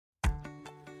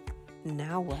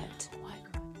Now what?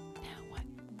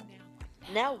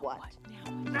 Now what?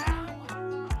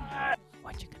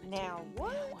 What you gonna Now do?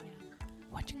 what?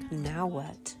 What you gonna Now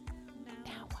what?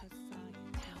 Now what?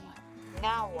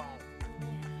 Now what?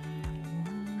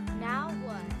 Now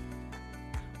what?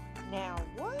 Now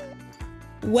what?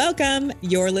 Welcome.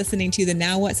 You're listening to the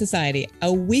Now What Society,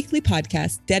 a weekly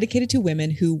podcast dedicated to women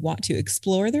who want to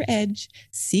explore their edge,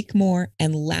 seek more,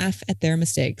 and laugh at their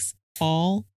mistakes,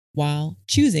 all while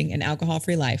choosing an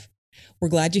alcohol-free life. We're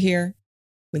glad you're here.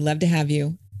 We'd love to have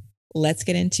you. Let's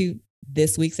get into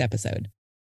this week's episode.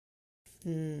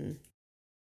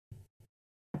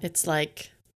 It's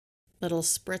like little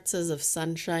spritzes of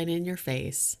sunshine in your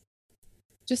face.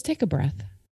 Just take a breath.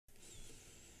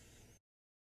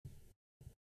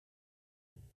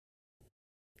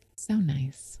 So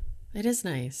nice. It is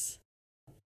nice.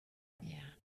 Yeah.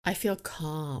 I feel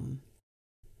calm.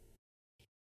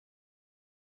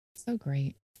 So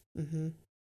great.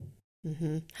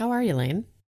 How are you, Lane?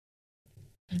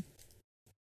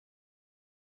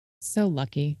 So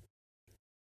lucky.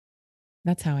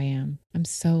 That's how I am. I'm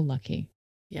so lucky.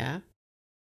 Yeah.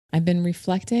 I've been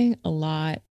reflecting a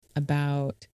lot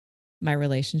about my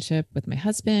relationship with my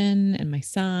husband and my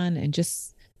son and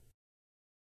just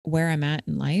where I'm at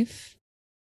in life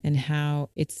and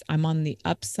how I'm on the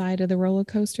upside of the roller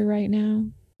coaster right now.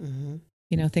 Mm-hmm.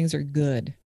 You know, things are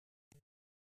good.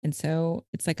 And so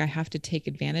it's like I have to take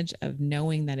advantage of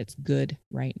knowing that it's good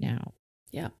right now.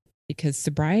 Yeah. Because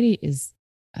sobriety is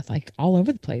like all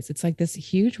over the place. It's like this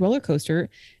huge roller coaster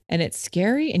and it's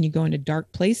scary and you go into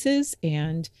dark places.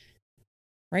 And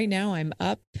right now I'm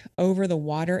up over the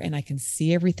water and I can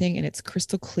see everything and it's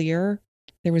crystal clear.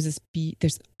 There's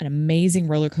an amazing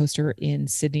roller coaster in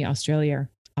Sydney, Australia.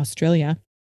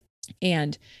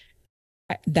 And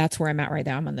that's where I'm at right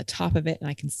now. I'm on the top of it and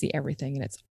I can see everything and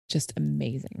it's just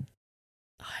amazing.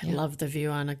 I love the view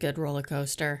on a good roller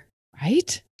coaster.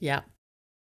 Right? Yeah.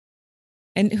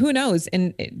 And who knows,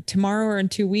 tomorrow or in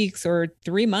 2 weeks or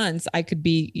 3 months, I could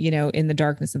be, in the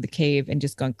darkness of the cave and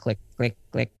just going click, click,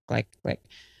 click, click, click.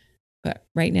 But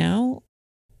right now,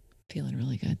 feeling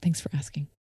really good. Thanks for asking.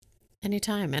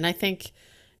 Anytime. And I think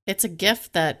it's a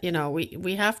gift that,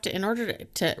 we have to, in order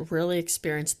to really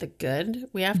experience the good,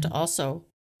 we have to also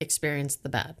experience the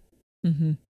bad,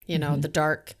 the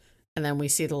dark, and then we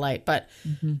see the light. But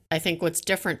I think what's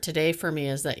different today for me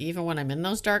is that even when I'm in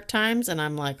those dark times and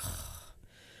I'm like,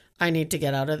 I need to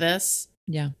get out of this.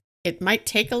 Yeah. It might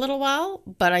take a little while,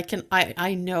 but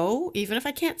I know, even if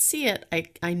I can't see it,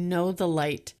 I know the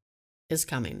light is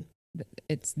coming.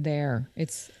 It's there.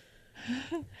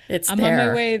 I'm there. On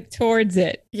my way towards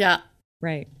it. Yeah.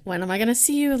 Right. When am I going to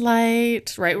see you,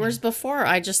 light? Right. Whereas before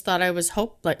I just thought I was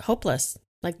hopeless.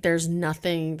 Like there's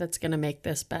nothing that's going to make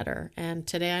this better. And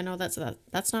today I know that's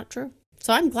not true.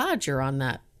 So I'm glad you're on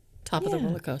that top of the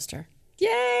roller coaster.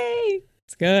 Yay.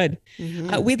 It's good.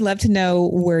 We'd love to know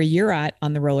where you're at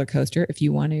on the roller coaster. If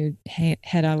you want to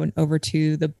head on over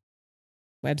to the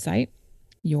website,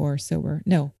 You're Sober.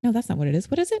 No, that's not what it is.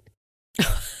 What is it?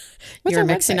 You're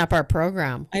mixing up our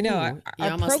program. I know.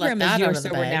 Our program is You're You're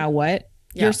Sober Now What?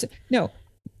 Yeah.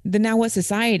 The Now What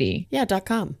Society. Yeah,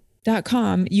 .com.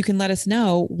 You can let us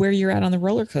know where you're at on the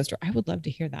roller coaster. I would love to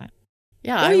hear that.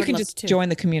 Yeah. Or you can just join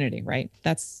the community, right?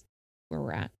 That's where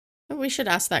we're at. We should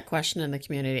ask that question in the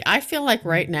community. I feel like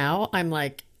right now I'm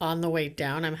like on the way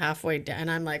down. I'm halfway down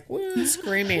and I'm like, woo,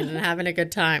 screaming and having a good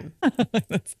time.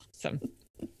 That's awesome.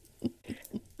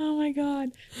 Oh my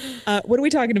God. What are we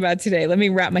talking about today? Let me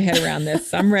wrap my head around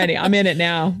this. I'm ready. I'm in it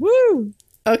now. Woo.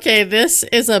 Okay. This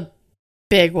is a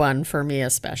big one for me,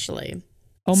 especially.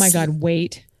 Oh my God.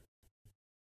 Wait.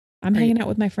 I'm hanging out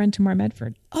with my friend Tamar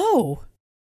Medford. Oh,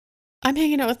 I'm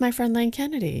hanging out with my friend Lane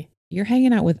Kennedy. You're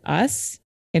hanging out with us?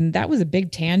 And that was a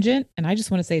big tangent. And I just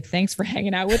want to say thanks for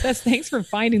hanging out with us. Thanks for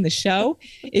finding the show.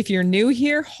 If you're new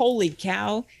here, holy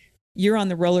cow, you're on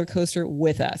the roller coaster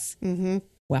with us.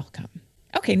 Welcome.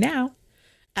 Okay, now.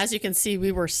 As you can see,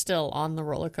 we were still on the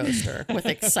roller coaster with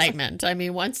excitement. I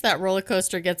mean, once that roller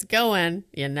coaster gets going,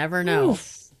 you never know.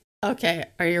 Oof. Okay,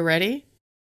 are you ready?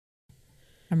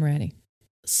 I'm ready.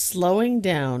 Slowing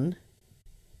down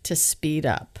to speed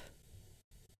up.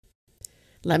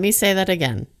 Let me say that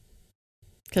again.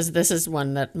 Because this is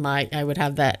one that I would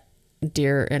have that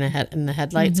deer in the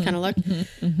headlights kind of look.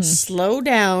 Slow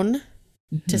down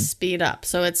to speed up.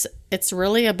 So it's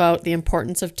really about the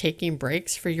importance of taking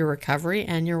breaks for your recovery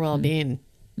and your well-being.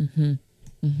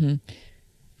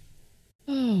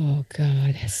 Oh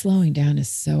God, slowing down is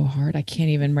so hard. I can't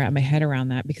even wrap my head around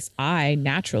that because I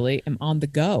naturally am on the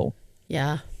go.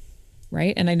 Yeah.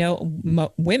 Right. And I know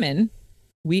women,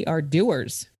 we are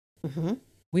doers.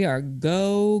 We are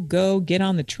go, get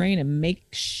on the train and make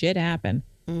shit happen.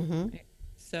 Mm-hmm.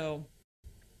 So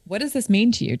what does this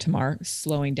mean to you, Tamar,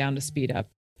 slowing down to speed up?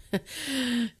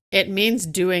 It means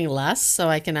doing less so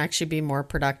I can actually be more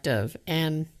productive.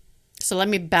 And so let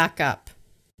me back up.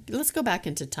 Let's go back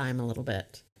into time a little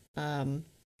bit.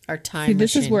 Our time See,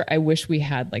 this machine. is where I wish we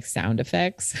had like sound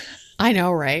effects. I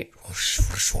know, right?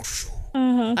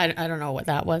 Uh-huh. I don't know what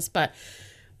that was, but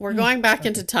we're going back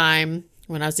into time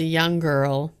when I was a young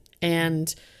girl.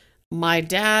 And my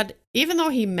dad, even though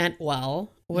he meant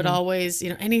well, would always,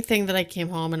 anything that I came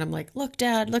home and I'm like, look,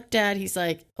 dad, he's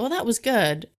like, oh, that was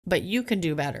good, but you can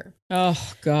do better.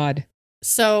 Oh, God.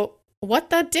 So what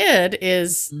that did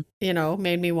is,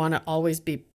 made me want to always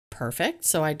be perfect.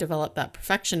 So I developed that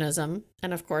perfectionism.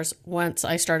 And of course, once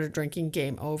I started drinking,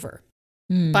 game over.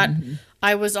 Mm-hmm. But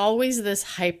I was always this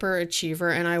hyper achiever,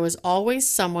 and I was always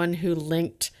someone who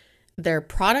linked their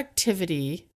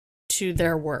productivity to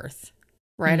their worth,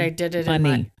 right? I did it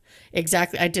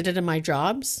Exactly. I did it in my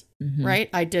jobs, right?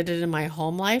 I did it in my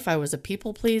home life. I was a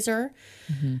people pleaser.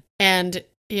 And,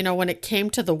 when it came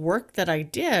to the work that I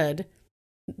did,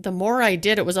 the more I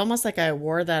did, it was almost like I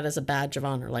wore that as a badge of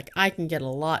honor. Like I can get a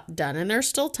lot done. And there's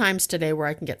still times today where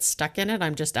I can get stuck in it.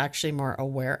 I'm just actually more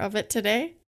aware of it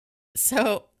today.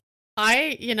 So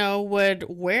I, would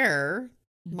wear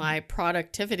my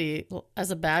productivity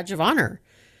as a badge of honor,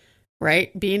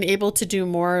 right? Being able to do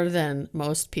more than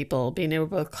most people, being able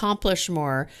to accomplish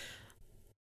more.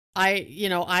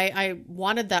 I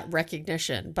wanted that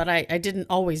recognition, but I didn't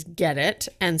always get it.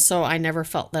 And so I never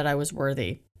felt that I was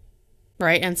worthy,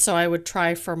 right? And so I would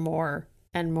try for more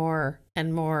and more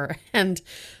and more. And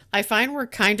I find we're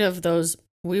kind of those,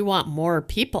 we want more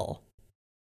people.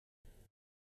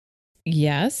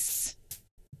 Yes.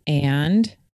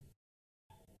 And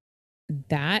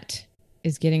that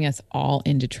is getting us all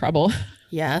into trouble.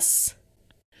 Yes.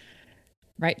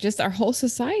 Right? Just our whole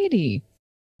society.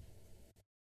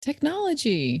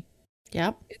 Technology.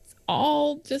 Yep. It's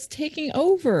all just taking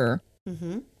over.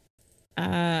 Mm-hmm.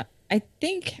 I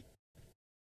think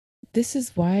this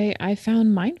is why I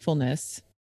found mindfulness.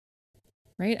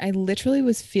 Right? I literally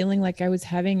was feeling like I was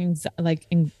having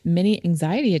mini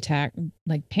anxiety attack,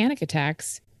 like panic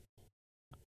attacks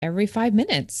every 5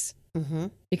 minutes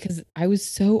because I was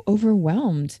so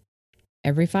overwhelmed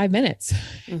every 5 minutes.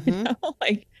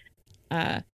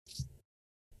 I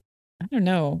don't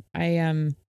know.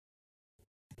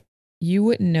 You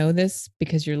wouldn't know this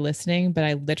because you're listening, but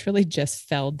I literally just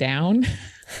fell down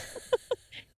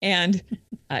and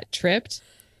tripped.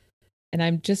 And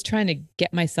I'm just trying to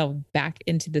get myself back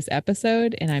into this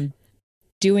episode, and I'm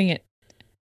doing it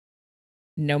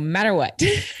no matter what.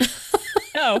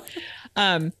 So,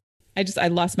 I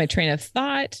lost my train of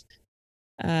thought.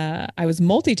 I was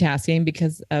multitasking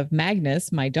because of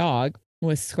Magnus, my dog,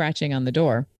 was scratching on the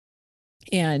door,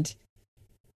 and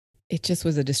it just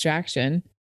was a distraction.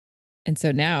 And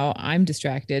so now I'm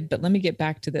distracted, but let me get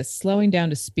back to this. Slowing down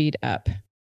to speed up,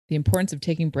 the importance of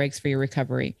taking breaks for your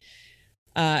recovery.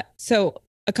 So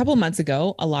a couple of months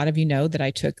ago, a lot of you know that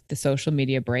I took the social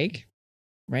media break,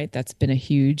 right? That's been a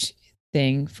huge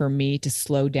thing for me to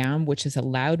slow down, which has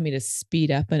allowed me to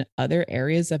speed up in other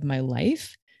areas of my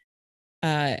life.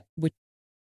 Which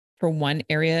for one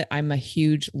area, I'm a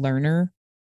huge learner.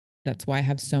 That's why I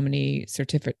have so many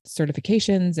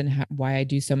certifications and why I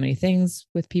do so many things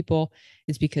with people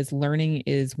is because learning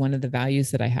is one of the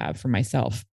values that I have for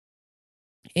myself.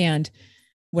 And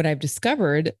what I've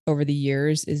discovered over the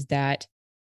years is that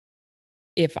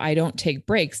if I don't take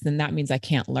breaks, then that means I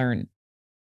can't learn,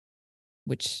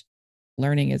 which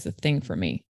learning is a thing for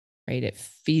me, right? It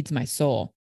feeds my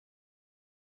soul.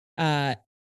 So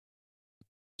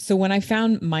when I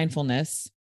found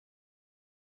mindfulness,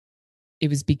 it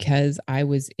was because I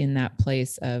was in that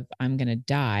place of I'm going to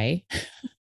die.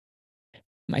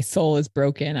 My soul is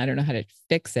broken. I don't know how to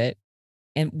fix it.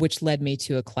 And which led me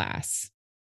to a class.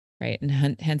 Right.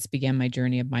 And hence began my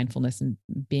journey of mindfulness and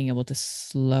being able to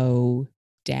slow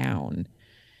down.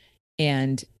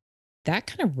 And that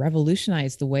kind of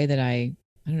revolutionized the way that I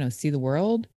don't know, see the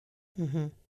world,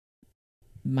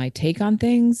 my take on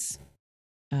things.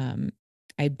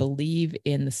 I believe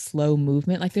in the slow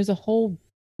movement. Like there's a whole,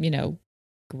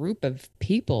 group of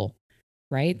people,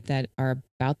 right, that are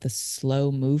about the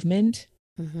slow movement.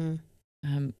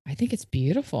 I think it's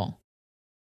beautiful.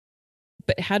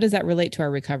 But how does that relate to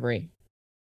our recovery?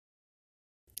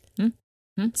 Come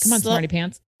on, smarty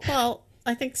pants. Well,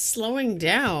 I think slowing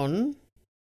down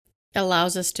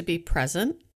allows us to be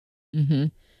present,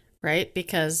 right?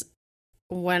 Because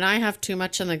when I have too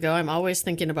much on the go, I'm always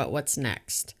thinking about what's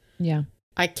next. Yeah.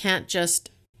 I can't just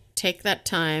take that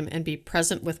time and be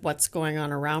present with what's going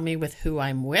on around me, with who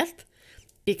I'm with.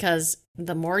 Because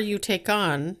the more you take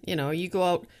on, you go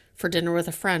out for dinner with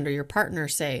a friend or your partner,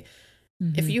 say,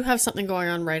 if you have something going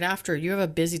on right after, you have a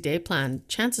busy day planned,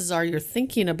 chances are you're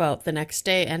thinking about the next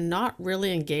day and not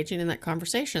really engaging in that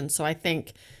conversation. So I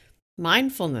think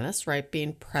mindfulness, right,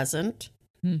 being present,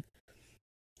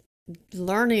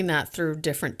 learning that through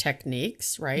different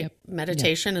techniques, right? Yep.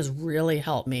 Meditation has really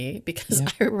helped me, because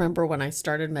I remember when I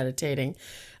started meditating,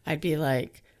 I'd be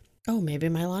like, oh, maybe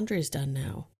my laundry's done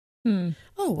now.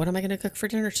 Oh, what am I going to cook for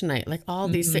dinner tonight? Like all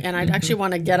these things. And I'd actually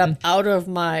want to get up out of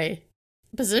my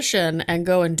position and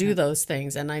go and do those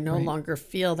things. And I no longer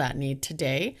feel that need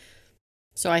today.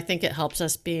 So I think it helps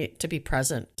us to be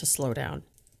present, to slow down.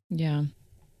 Yeah.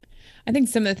 I think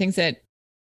some of the things that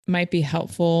might be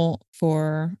helpful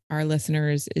for our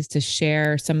listeners is to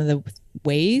share some of the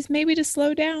ways maybe to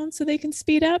slow down so they can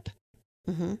speed up.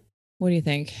 What do you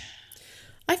think?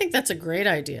 I think that's a great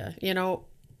idea.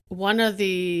 One of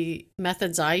the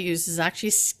methods I use is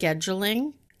actually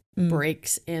scheduling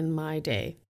breaks in my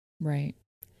day. Right.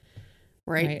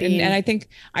 And I think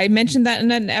I mentioned that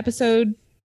in an episode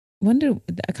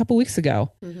a couple weeks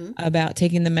ago about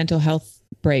taking the mental health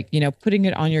break, putting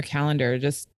it on your calendar,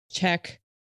 just check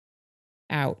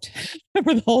out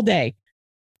for the whole day.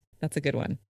 That's a good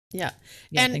one. Yeah.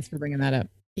 And thanks for bringing that up.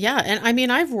 Yeah. And I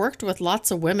mean, I've worked with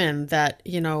lots of women that,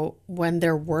 when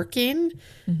they're working,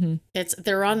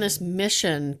 they're on this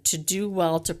mission to do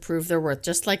well, to prove their worth,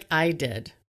 just like I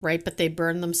did. Right. But they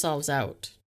burn themselves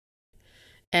out.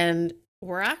 And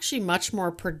we're actually much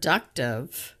more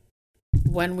productive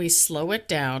when we slow it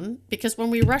down, because when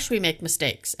we rush, we make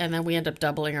mistakes and then we end up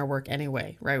doubling our work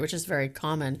anyway, right? Which is very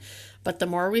common. But the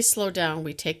more we slow down,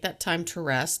 we take that time to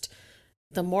rest,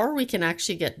 the more we can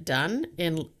actually get done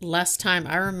in less time.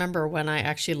 I remember when I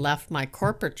actually left my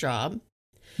corporate job,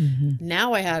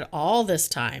 now I had all this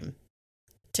time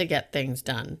to get things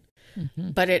done,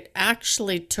 but it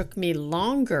actually took me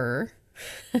longer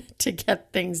to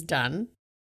get things done,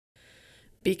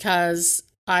 because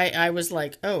I was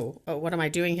like, oh, what am I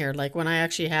doing here? Like when I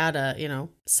actually had a,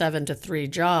 7 to 3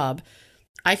 job,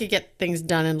 I could get things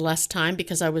done in less time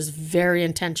because I was very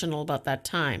intentional about that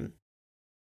time.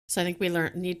 So I think we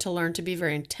need to learn to be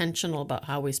very intentional about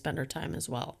how we spend our time as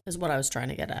well, is what I was trying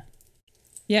to get at.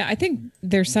 Yeah, I think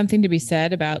there's something to be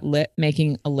said about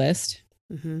making a list.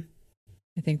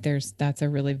 I think that's a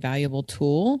really valuable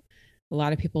tool. A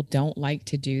lot of people don't like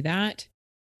to do that,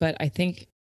 but I think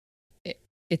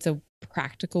it's a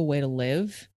practical way to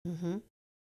live.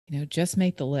 Just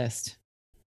make the list.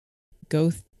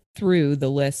 Go through the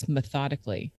list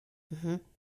methodically.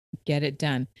 Get it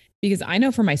done. Because I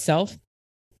know for myself,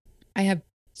 I have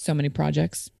so many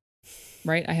projects,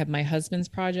 right? I have my husband's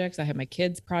projects. I have my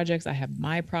kids' projects. I have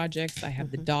my projects. I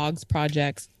have the dog's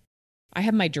projects. I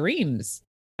have my dreams.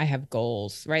 I have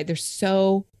goals, right? There's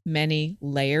so many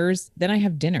layers. Then I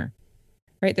have dinner,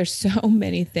 right? There's so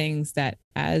many things that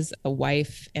as a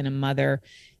wife and a mother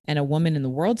and a woman in the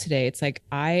world today, it's like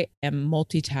I am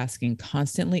multitasking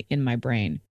constantly in my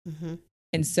brain.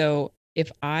 And so if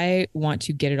I want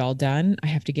to get it all done, I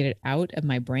have to get it out of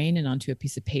my brain and onto a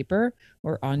piece of paper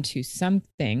or onto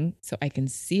something so I can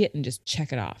see it and just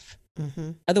check it off.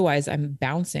 Otherwise, I'm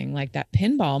bouncing like that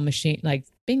pinball machine, like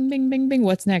bing, bing, bing, bing.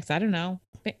 What's next? I don't know.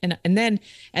 And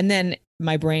then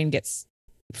my brain gets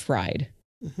fried,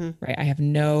 right? I have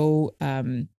no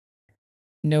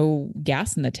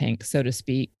gas in the tank, so to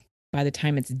speak, by the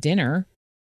time it's dinner.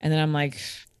 And then I'm like,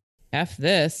 F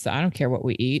this. I don't care what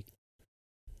we eat.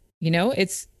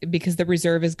 It's because the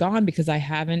reserve is gone because I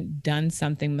haven't done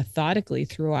something methodically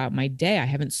throughout my day. I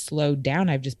haven't slowed down.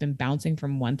 I've just been bouncing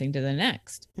from one thing to the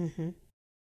next.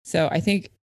 So I think,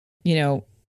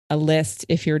 a list,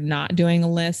 if you're not doing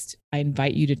a list, I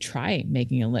invite you to try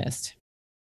making a list.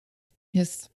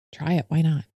 Just try it. Why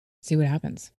not? See what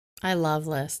happens. I love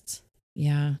lists.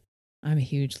 Yeah. I'm a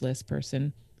huge list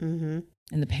person. In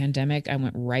the pandemic, I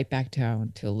went right back to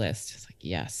a list. It's like,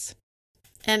 yes.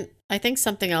 And I think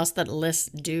something else that lists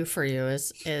do for you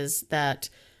is that,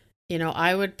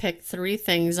 I would pick 3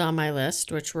 things on my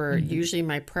list, which were usually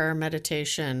my prayer,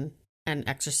 meditation, and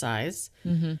exercise,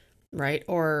 right?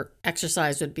 Or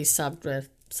exercise would be subbed with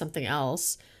something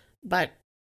else. But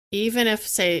even if,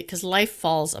 say, because life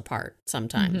falls apart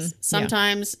sometimes.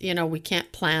 Sometimes, we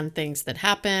can't plan things that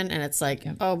happen. And it's like,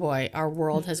 oh boy, our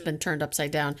world has been turned upside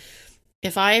down.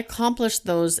 If I accomplish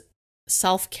those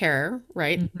self-care,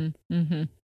 right?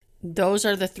 Those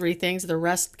are the 3 things. The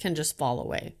rest can just fall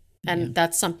away. And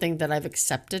that's something that I've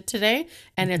accepted today.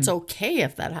 And it's okay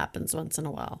if that happens once in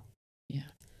a while.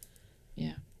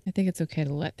 Yeah. I think it's okay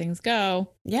to let things go.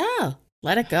 Yeah.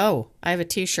 Let it go. I have a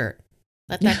t-shirt.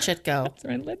 Let that shit go. That's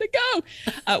right. Let it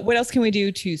go. What else can we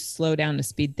do to slow down, to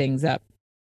speed things up?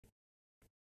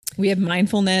 We have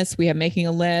mindfulness. We have making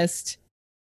a list.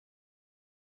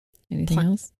 Anything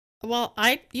else? Well,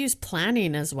 I use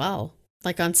planning as well.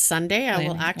 Like on Sunday, I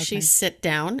will actually sit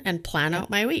down and plan out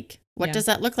my week. What does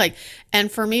that look like?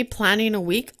 And for me, planning a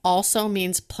week also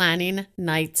means planning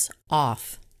nights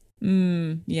off.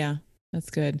 Yeah, that's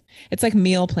good. It's like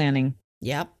meal planning.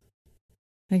 Yep.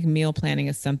 I think meal planning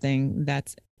is something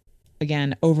that's,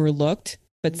 again, overlooked,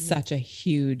 but such a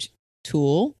huge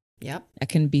tool. Yep. That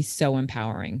can be so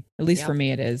empowering. At least for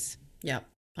me, it is. Yep.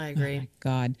 I agree. Oh my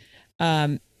God.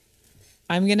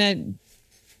 I'm going to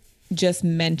just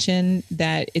mention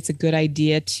that it's a good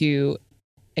idea to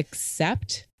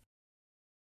accept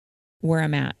where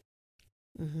I'm at.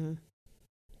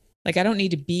 Like, I don't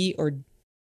need to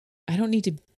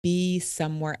be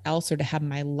somewhere else or to have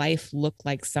my life look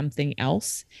like something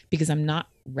else because I'm not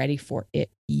ready for it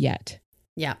yet.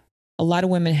 Yeah. A lot of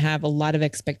women have a lot of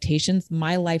expectations.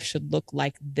 My life should look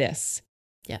like this.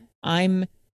 Yeah. I'm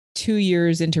 2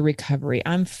 years into recovery.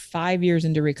 I'm 5 years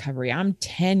into recovery. I'm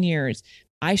 10 years.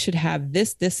 I should have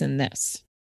this, this, and this.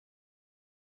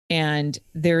 And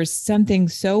there's something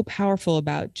so powerful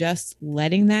about just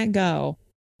letting that go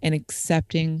and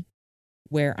accepting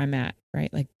where I'm at,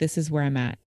 right? Like, this is where I'm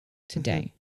at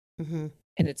today. And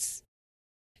it's,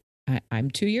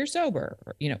 I'm 2 years sober,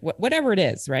 or, whatever it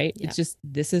is, right? Yeah. It's just,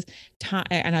 this is time.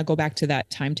 And I'll go back to that.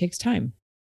 Time takes time.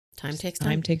 Time takes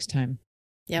time.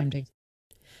 Yep.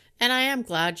 And I am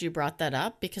glad you brought that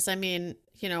up because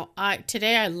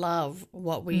today I love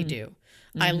what we do.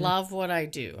 I love what I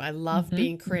do. I love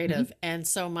being creative. And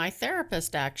so my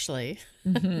therapist actually,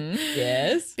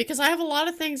 yes, because I have a lot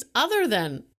of things other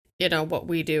than, what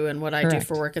we do and what I do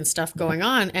for work and stuff going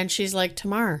on. And she's like,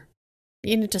 Tamar,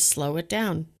 you need to slow it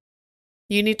down.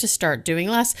 You need to start doing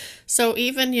less. So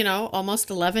even,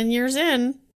 almost 11 years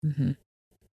in,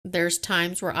 there's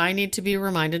times where I need to be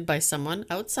reminded by someone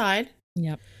outside.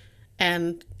 Yep.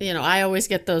 And, I always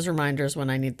get those reminders when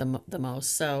I need them the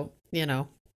most. So,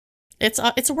 it's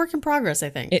a work in progress, I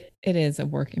think. It is a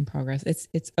work in progress.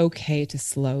 It's okay to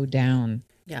slow down.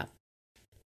 Yeah.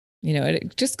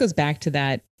 It just goes back to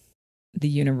that, the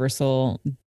universal,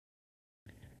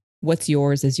 what's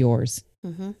yours is yours,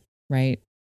 right?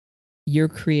 You're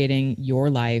creating your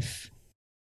life.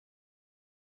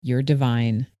 You're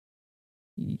divine.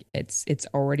 It's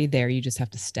already there. You just have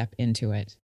to step into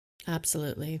it.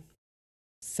 Absolutely.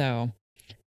 So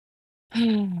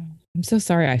I'm so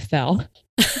sorry I fell.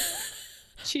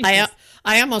 I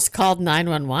almost called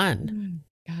 911.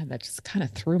 God, that just kind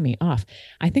of threw me off.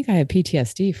 I think I had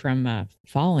PTSD from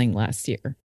falling last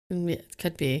year. It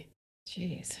could be.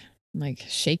 Jeez, I'm like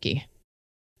shaky.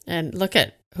 And look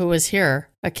at who was here,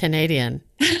 a Canadian.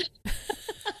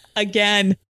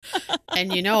 Again.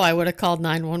 And I would have called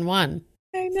 911.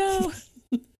 I know.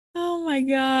 Oh my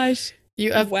gosh.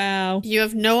 Wow. You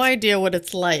have no idea what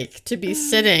it's like to be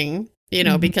sitting,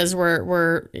 because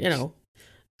we're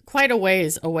quite a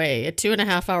ways away, a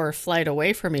 2.5 hour flight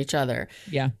away from each other.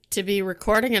 Yeah. To be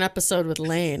recording an episode with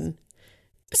Lane,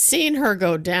 seeing her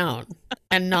go down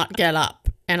and not get up.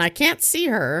 And I can't see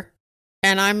her.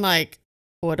 And I'm like,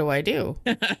 what do I do?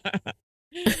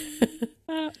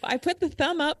 I put the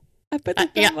thumb up.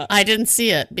 up. I didn't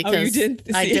see it because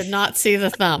I did not see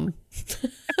the thumb.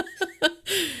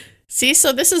 See,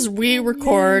 so this is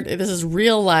record. This is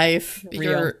real life. Real.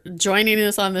 You're joining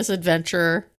us on this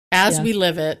adventure as we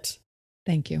live it.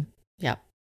 Thank you. Yeah.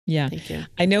 Yeah. Thank you.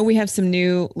 I know we have some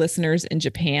new listeners in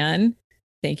Japan.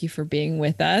 Thank you for being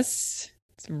with us.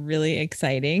 It's really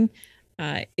exciting.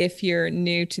 If you're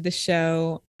new to the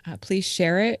show, please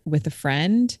share it with a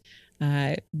friend.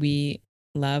 We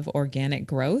love organic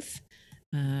growth.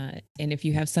 And if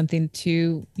you have something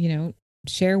to,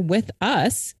 share with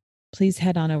us, please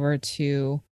head on over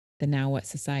to the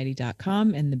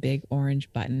nowwhatsociety.com, and the big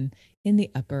orange button in the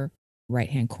upper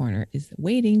right-hand corner is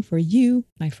waiting for you,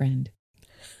 my friend.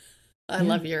 I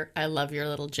love your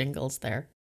little jingles there.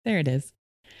 There it is.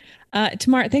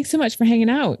 Tamar, thanks so much for hanging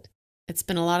out. It's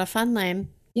been a lot of fun, Lane.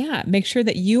 Yeah. Make sure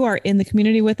that you are in the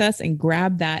community with us and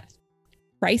grab that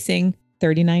pricing,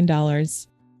 $39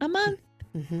 a month.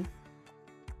 Mm-hmm.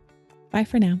 Bye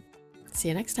for now. See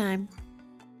you next time.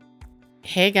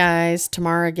 Hey guys,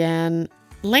 Tamar again.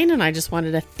 Lane and I just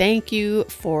wanted to thank you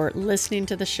for listening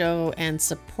to the show and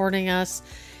supporting us.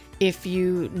 If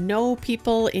you know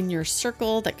people in your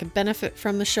circle that could benefit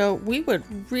from the show, we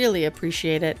would really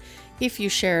appreciate it if you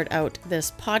shared out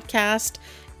this podcast,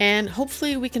 and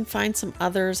hopefully we can find some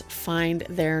others find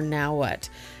their Now What.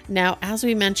 Now, as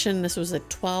we mentioned, this was a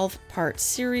 12-part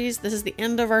series. This is the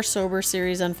end of our sober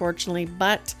series, unfortunately,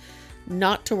 but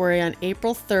not to worry. On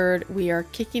April 3rd, we are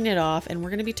kicking it off and we're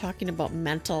going to be talking about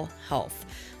mental health.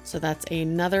 So that's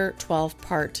another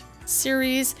 12-part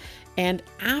series. And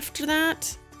after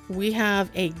that, we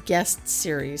have a guest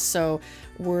series. So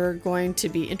we're going to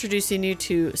be introducing you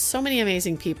to so many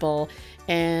amazing people,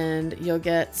 and you'll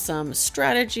get some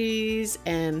strategies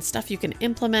and stuff you can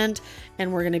implement.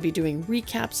 And we're going to be doing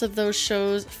recaps of those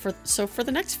shows. So for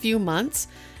the next few months,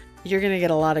 you're going to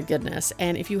get a lot of goodness.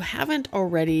 And if you haven't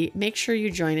already, make sure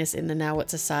you join us in the Now What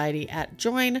Society at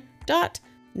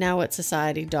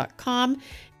join.nowwhatsociety.com.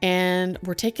 And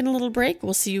we're taking a little break.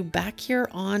 We'll see you back here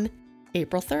on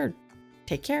April 3rd.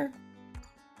 Take care.